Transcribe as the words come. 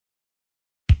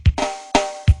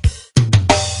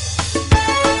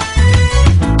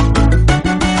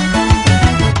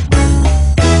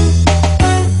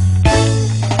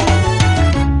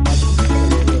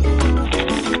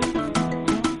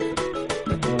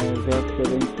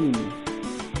17.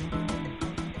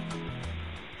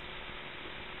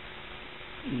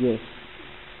 Yes.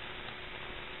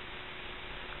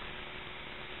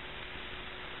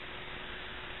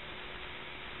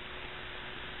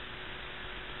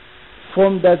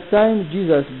 From that time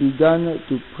Jesus began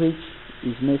to preach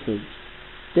his message.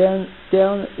 Turn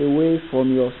away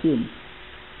from your sins,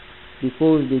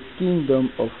 because the kingdom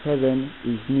of heaven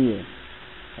is near.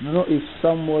 I don't know if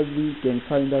somebody can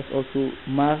find us also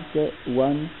Mark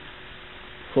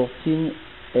 1:14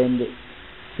 and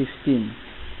 15.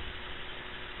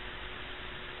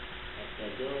 After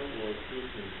John was put in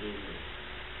prison,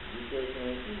 Jesus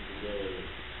went into Galilee,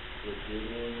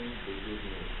 proclaiming the good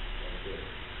news of God.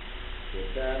 The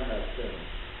time has come,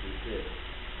 he said.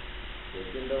 The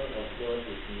kingdom of God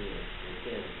is near.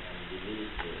 Repent and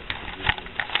believe the good news.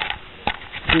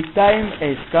 The time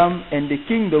has come and the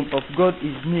kingdom of God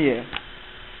is near.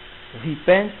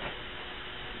 Repent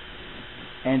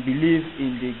and believe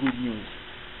in the good news.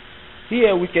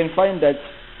 Here we can find that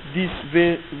this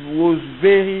was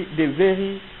the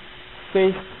very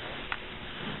first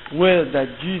word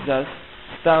that Jesus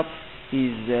started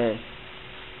his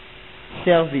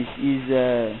service, his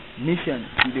mission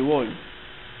to the world.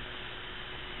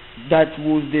 That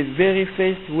was the very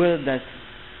first word that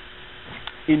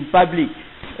in public,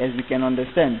 as we can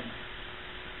understand,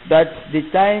 that the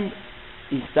time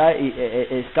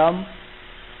has come.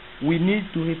 We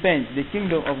need to repent. The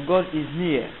kingdom of God is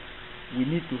near. We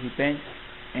need to repent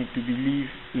and to believe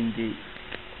in the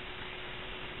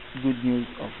good news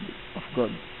of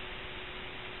God.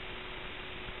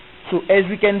 So as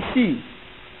we can see,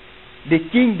 the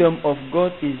kingdom of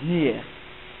God is near.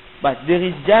 But there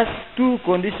is just two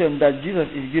conditions that Jesus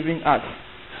is giving us.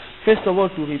 First of all,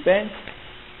 to repent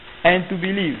and to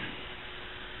believe.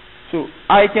 So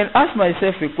I can ask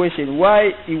myself a question: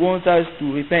 why he wants us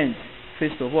to repent?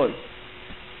 First of all,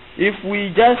 if we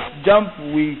just jump,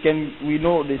 we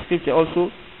know the scripture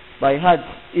also by heart.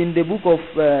 In the book of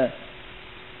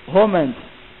Romans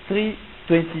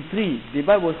 3:23, the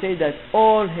Bible says that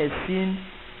all have sinned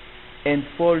and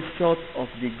fall short of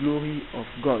the glory of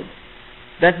God.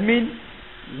 That means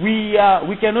we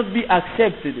cannot be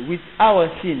accepted with our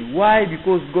sin. Why?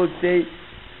 Because God says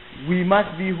we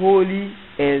must be holy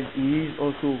as He is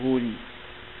also holy.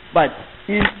 But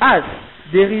in us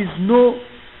there is no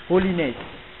holiness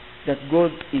that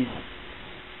God is.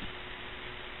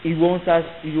 He wants to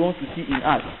see in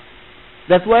us.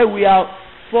 That's why we are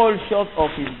fall short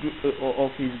of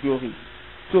His glory.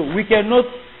 So we cannot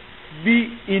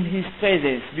be in His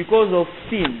presence because of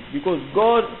sin. Because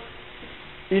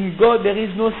in God there is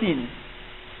no sin.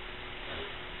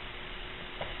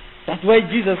 That's why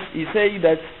Jesus is saying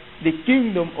that the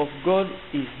kingdom of God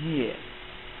is near.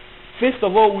 First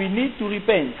of all, we need to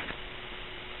repent.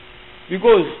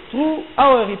 Because through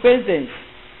our repentance,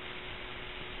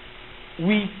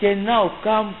 we can now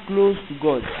come close to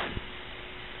God.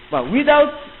 But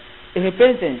without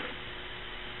repentance,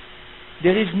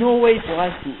 there is no way for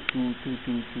us to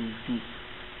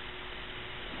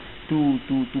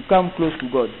come close to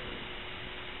God.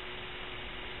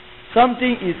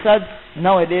 Something is said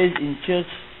nowadays in church.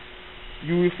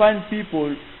 You will find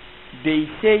people, they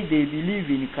say they believe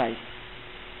in Christ.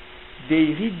 They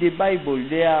read the Bible.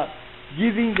 They are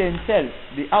giving themselves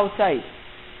the outside.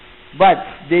 But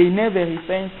they never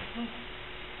repent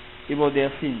about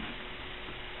their sins.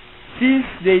 Since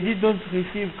they did not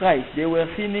receive Christ, they were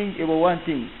sinning about one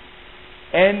thing.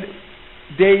 And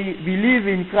they believe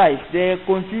in Christ. They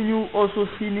continue also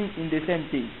sinning in the same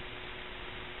thing.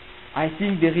 I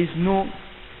think there is no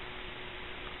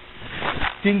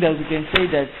thing that we can say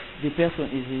that the person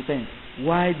is repent.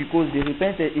 Why? Because the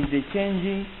repentance is the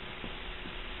changing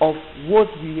of what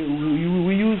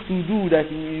we used to do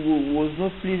that was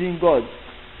not pleasing God.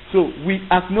 So we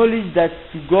acknowledge that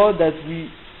to God that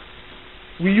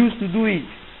we used to do it,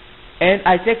 and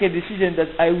I take a decision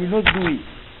that I will not do it.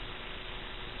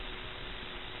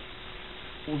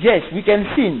 Yes, we can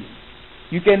sin.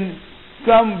 You can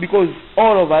come because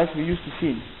all of us we used to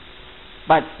sin.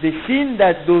 But the sin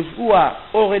that those who are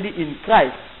already in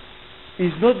Christ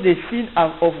is not the sin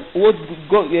of what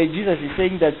Jesus is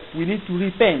saying, that we need to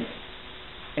repent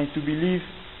and to believe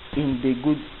in the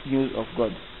good news of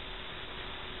God.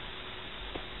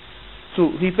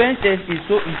 So repentance is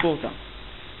so important.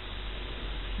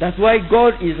 That's why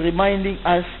God is reminding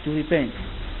us to repent.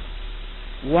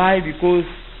 Why? Because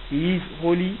He is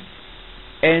holy,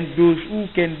 and those who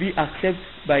can be accepted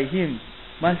by Him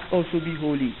must also be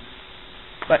holy.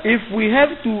 But if we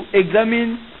have to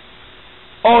examine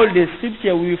all the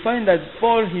scripture, we will find that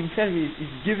Paul himself is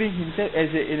giving himself as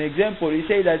an example. He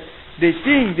says that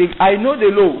I know the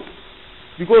law,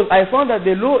 Because I found that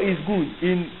the law is good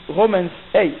in Romans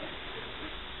 8.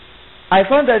 I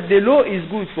found that the law is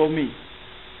good for me.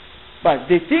 But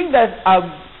the thing that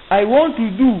I want to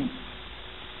do,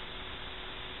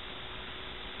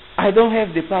 I don't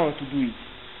have the power to do it.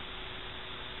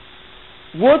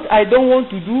 What I don't want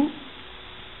to do,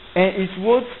 and it's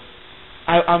what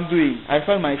I'm doing. I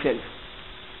find myself.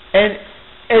 And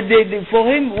for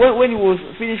him, when he was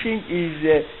finishing his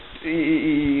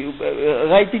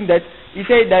writing that, he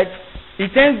said that he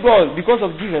thanked God because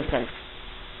of Jesus Christ.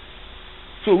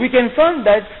 So we can find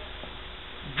that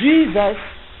Jesus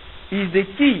is the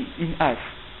key in us.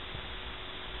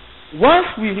 Once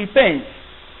we repent,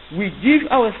 we give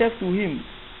ourselves to Him.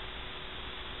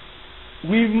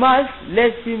 We must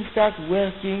let Him start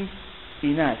working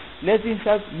in us. Let Him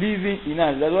start living in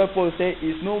us. That's why Paul said,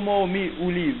 it's no more me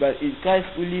who live, but it's Christ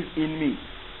who lives in me.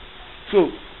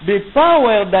 So the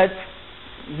power that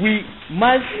we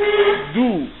must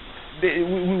do,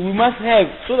 we must have,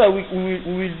 so that we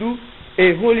will do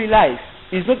a holy life,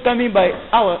 is not coming by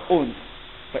our own,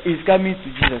 but it's coming to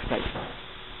Jesus Christ.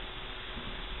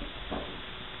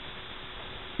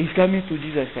 It's coming to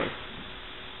Jesus Christ.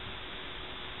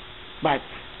 But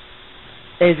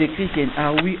as a Christian,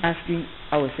 are we asking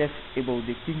ourselves about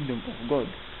the kingdom of God?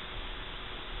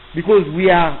 Because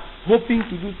we are hoping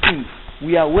to do things.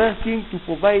 We are working to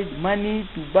provide money,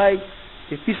 to buy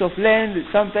a piece of land,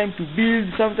 sometimes to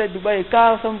build, sometimes to buy a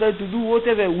car, sometimes to do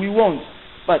whatever we want.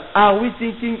 But are we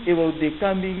thinking about the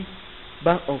coming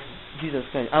back of Jesus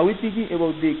Christ? Are we thinking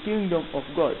about the kingdom of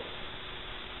God?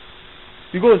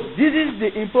 Because this is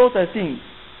the important thing.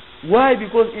 Why?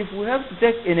 Because if we have to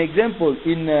take an example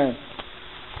in the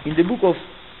book of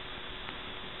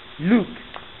Luke,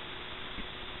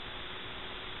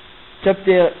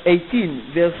 chapter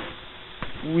 18, verse,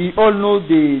 we all know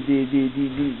this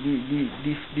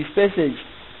passage.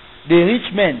 The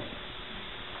rich man,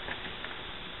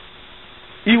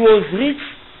 he was rich,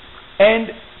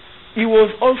 and he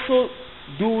was also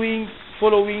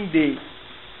following the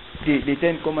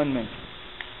Ten Commandments.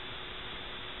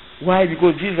 Why?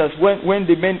 Because Jesus, when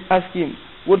the man asked him,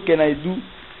 what can I do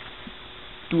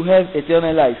to have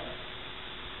eternal life?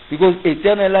 Because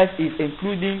eternal life is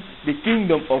including the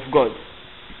kingdom of God.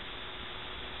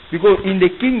 Because in the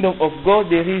kingdom of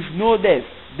God there is no death,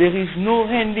 there is no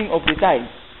ending of the time.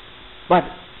 But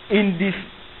in this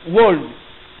world,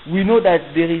 we know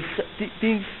that there is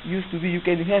things used to be. You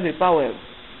can have a power.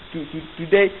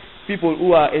 Today, people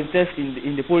who are interested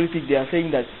in the politics, they are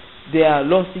saying that they are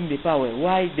losing the power.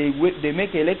 Why? They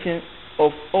make election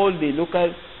of all the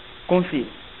local council,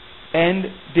 and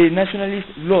the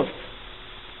nationalists lost.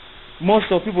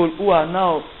 Most of people who are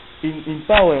now in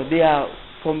power, they are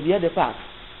from the other part.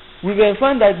 We will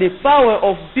find that the power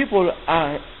of people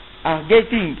are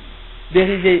getting. There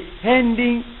is a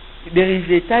ending. There is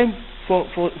a time for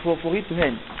it to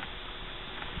end.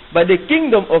 But the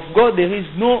kingdom of God, there is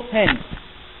no end.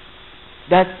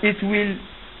 That it will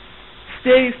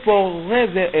stay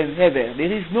forever and ever.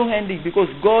 There is no ending, because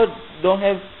God don't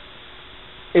have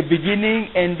a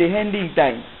beginning and the ending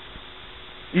time.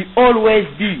 It always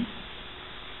be.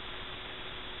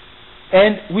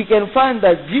 And we can find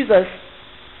that Jesus,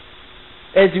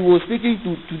 as he was speaking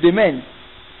to the man,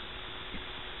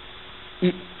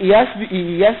 he asked me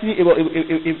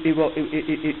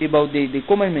about the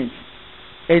commandments.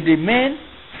 And the man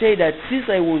said that since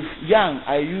I was young,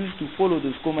 I used to follow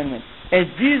those commandments. And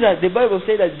Jesus, the Bible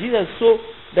said that Jesus saw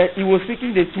that he was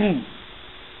speaking the truth.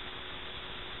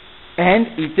 And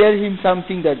he tells him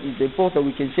something that is important,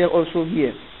 we can share also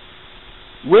here.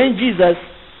 When Jesus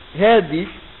heard this,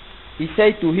 he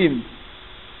said to him,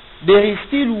 there is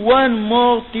still one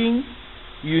more thing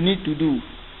you need to do.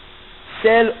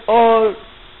 Sell all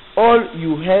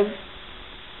you have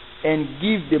and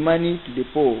give the money to the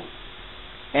poor,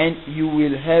 and you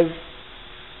will have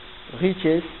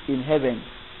riches in heaven.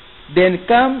 Then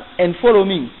come and follow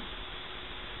me.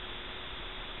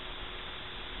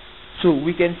 So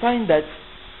we can find that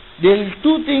there is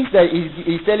two things that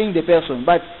he's telling the person.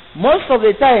 But most of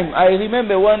the time, I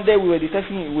remember one day we were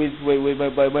discussing with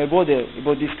my brother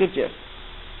about the scripture.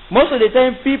 Most of the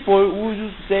time, people who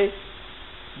used to say,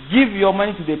 give your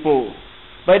money to the poor.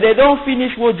 But they don't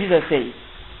finish what Jesus said.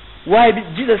 Why?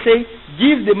 Jesus said,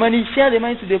 give the money, share the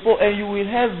money to the poor, and you will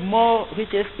have more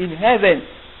riches in heaven.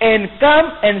 And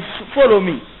come and follow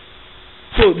me.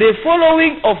 So the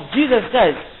following of Jesus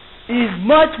Christ is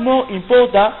much more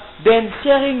important than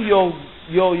sharing your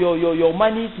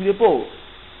money to the poor.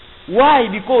 Why?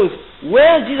 Because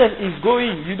where Jesus is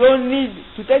going, you don't need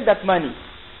to take that money.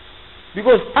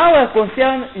 Because our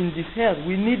concern in this earth,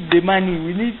 we need the money.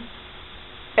 We need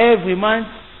every month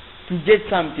to get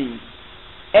something.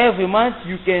 Every month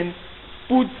you can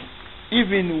put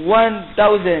even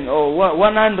 1,000 or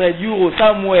 100 euros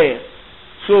somewhere,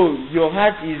 so your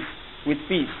heart is with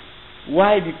peace.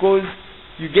 Why? Because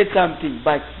you get something,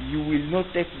 but you will not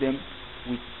take them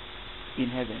with in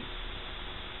heaven.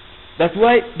 That's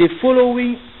why the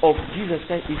following of Jesus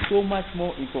Christ is so much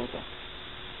more important.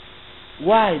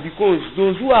 Why? Because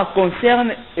those who are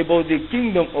concerned about the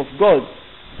kingdom of God,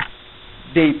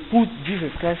 they put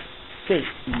Jesus Christ first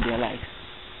in their life.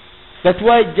 That's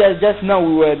why just now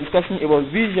we were discussing about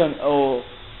vision, or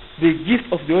the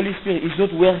gift of the Holy Spirit is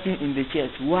not working in the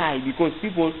church. Why? Because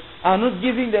people are not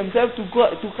giving themselves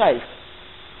to Christ.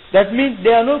 That means they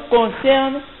are not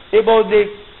concerned about the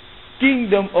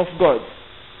kingdom of God.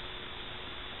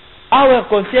 Our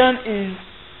concern is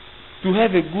to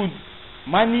have a good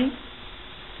money,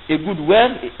 a good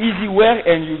work, easy work,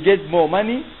 and you get more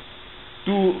money.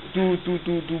 To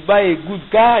buy a good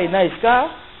car, a nice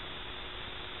car,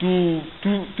 to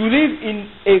live in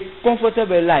a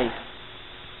comfortable life.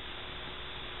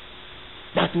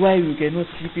 That's why we cannot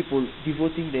see people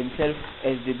devoting themselves,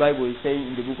 as the Bible is saying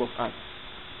in the book of Acts.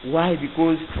 Why?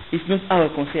 Because it's not our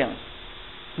concern.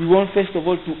 We want first of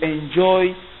all to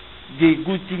enjoy the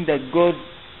good thing that God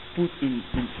put in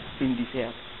this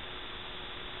earth.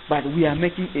 But we are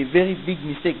making a very big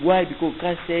mistake. Why? Because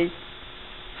Christ says,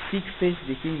 seek first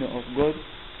the kingdom of God,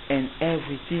 and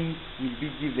everything will be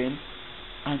given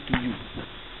unto you.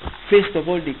 First of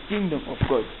all, the kingdom of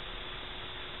God.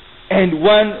 And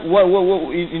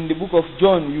in the book of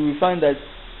John, you will find that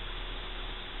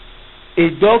a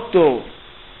doctor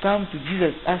come to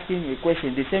Jesus asking a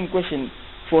question, the same question,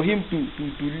 for him to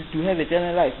have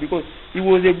eternal life, because he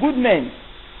was a good man.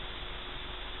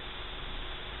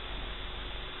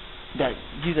 That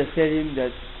Jesus said him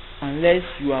that unless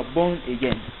you are born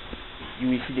again, you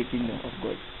will see the kingdom of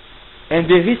God. And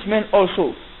the rich man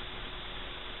also,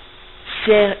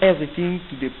 share everything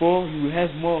to the poor, you will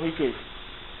have more riches.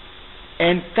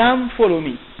 And come follow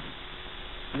me.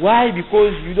 Why?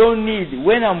 Because you don't need,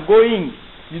 when I'm going,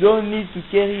 you don't need to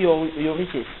carry your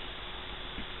riches.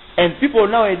 And people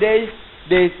nowadays,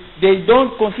 they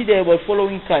don't consider about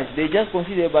following Christ. They just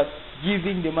consider about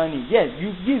giving the money. Yes,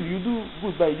 you give, you do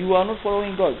good, but you are not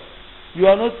following God. You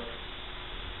are not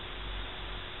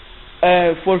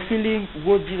fulfilling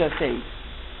what Jesus said.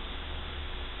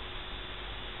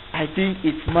 I think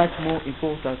it's much more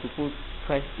important to put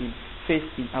Christ first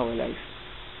in our life,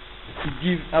 to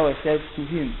give ourselves to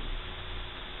Him,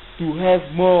 to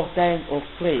have more time of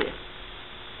prayer,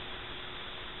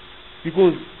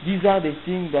 because these are the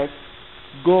things that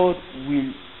God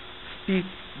will speak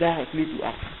directly to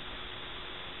us,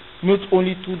 not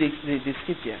only through the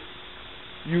scripture.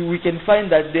 We can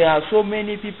find that there are so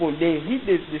many people, they read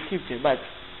the scripture, but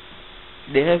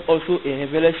they have also a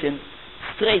revelation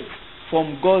straight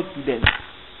from God to them.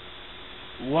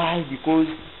 Why? Because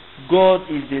God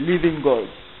is the living God.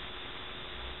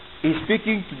 He's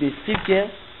speaking to the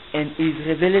scripture and is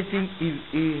revealing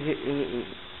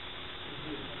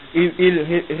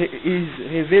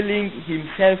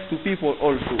Himself to people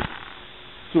also.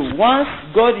 So once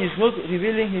God is not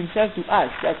revealing Himself to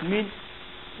us, that means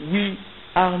we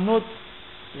are not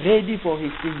ready for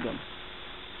His kingdom.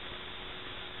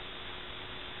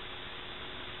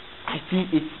 I think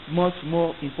it's much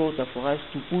more important for us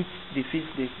to put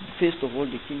first of all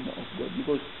the kingdom of God,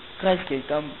 because Christ can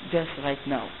come just right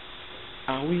now.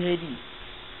 Are we ready?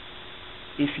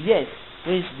 If yes,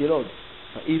 praise the Lord.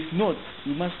 But if not,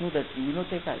 we must know that He will not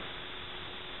take us.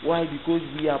 Why? Because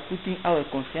we are putting our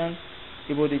concern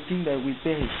about the thing that will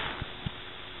perish.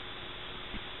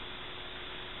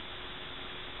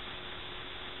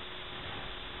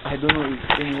 I don't know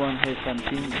if anyone has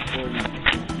something before we.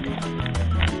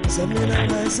 Zamela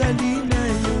mazalina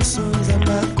yoso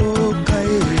zamako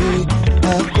kae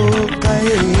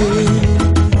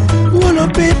Wolo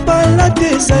pepa la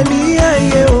tezalia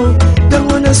yeo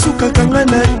Dango na suka kanga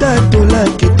na tato la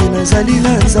kete na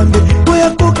zalina nzambe Boya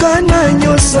koka na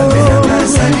nyoso Zamela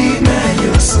mazalina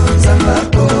yoso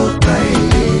zamako kae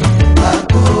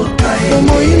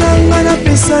Omo inanga na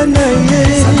pesa na ye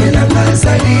Zamela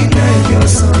mazalina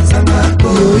yoso zamako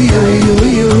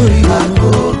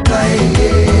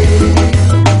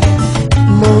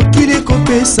Mokili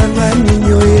kopesa nga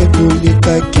ninyo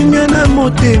ekoleka kimia na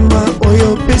motema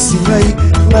oyo pesi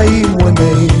ngai mwana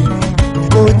ye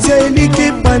kotia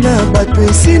elike pana bato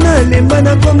esina lemba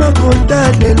na koma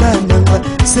kotalela nanga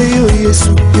seyo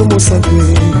Yesu yo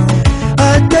mosantu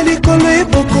ata likolo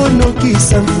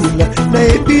ebokondokisa mvula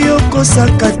nayebi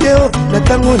yokosaka teo na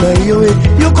ntango na yo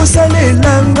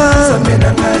yokosalelanga Nzambe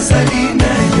nanga azali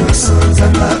na nyonso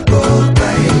Nzambe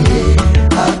akoka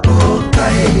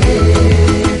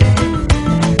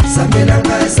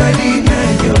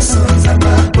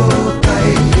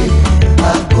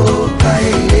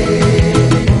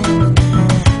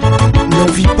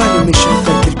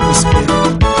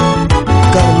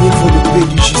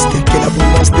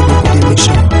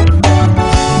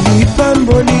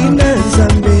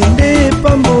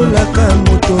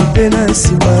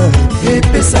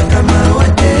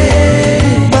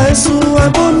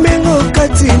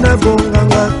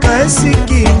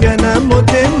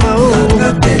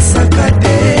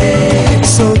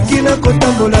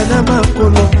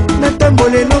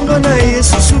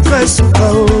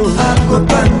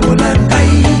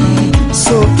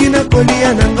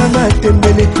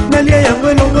nalia yango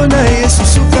elongo na Yesu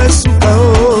sukasuka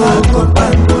o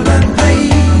akopambola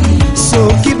ngai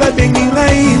soki babengi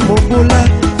ngai mobola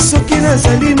soki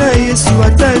nazali na Yesu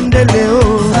atandele o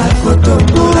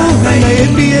akotombola ngai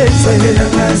nayebi ezelela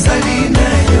nazali na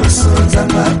nyonso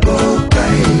nzambe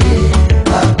akokai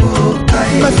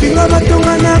mafinga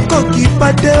batonga nakoki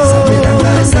pate o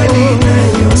nazali na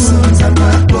nyonso nzambe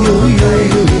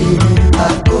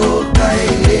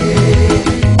akokai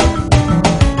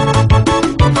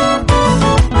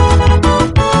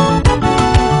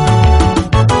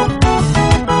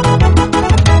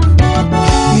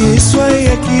Yesu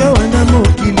ayaki awa na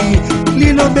mokili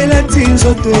lilobela ti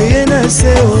nzoto eye na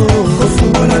se o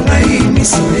kofungola ngai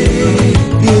miso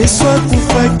Yesu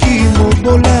akufaki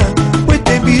mobola po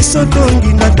ete biso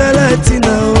tonginga tala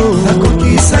ntina o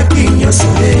akokisaki nyonso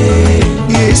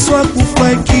Yesu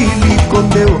akufaki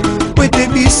likombe o po ete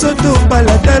biso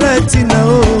tobala tala ntina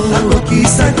o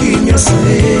akokisaki nyonso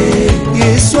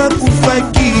Yesu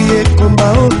akufaki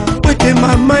ekomba o po ete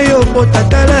mama yo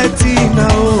botatala ntina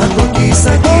o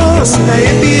akokisaki nyonso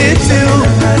nayebi ete o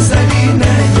nazali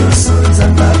na nyonso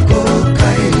nzambe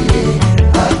akokai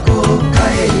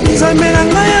nzambe na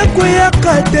ngai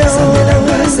akweyaka te o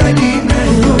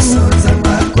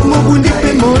mobundi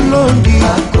mpe molongi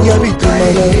ya bituma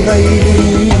na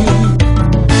ngai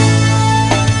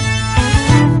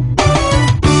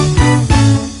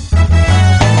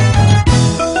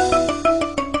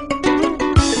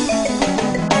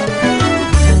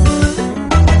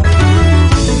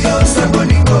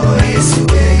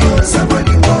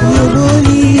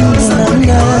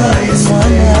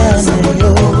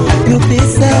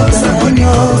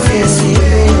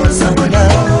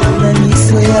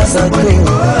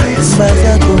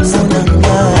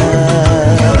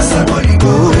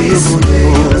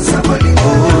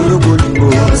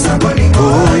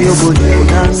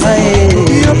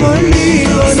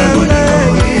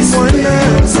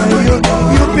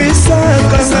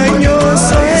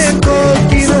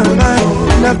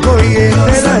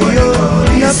nakoyendela yo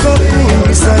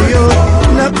nakokungisa yo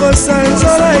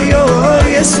nakosanzola yo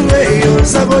Yesu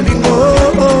yoza bolingo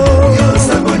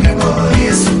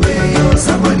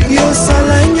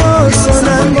yosala nyonso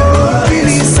nango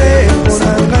kilise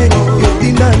mpona ngai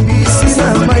yotinda mbisi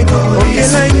na mai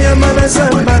okela nyama na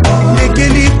zamba ndeke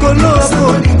likolo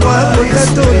akokoka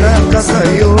tona kaka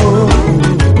yo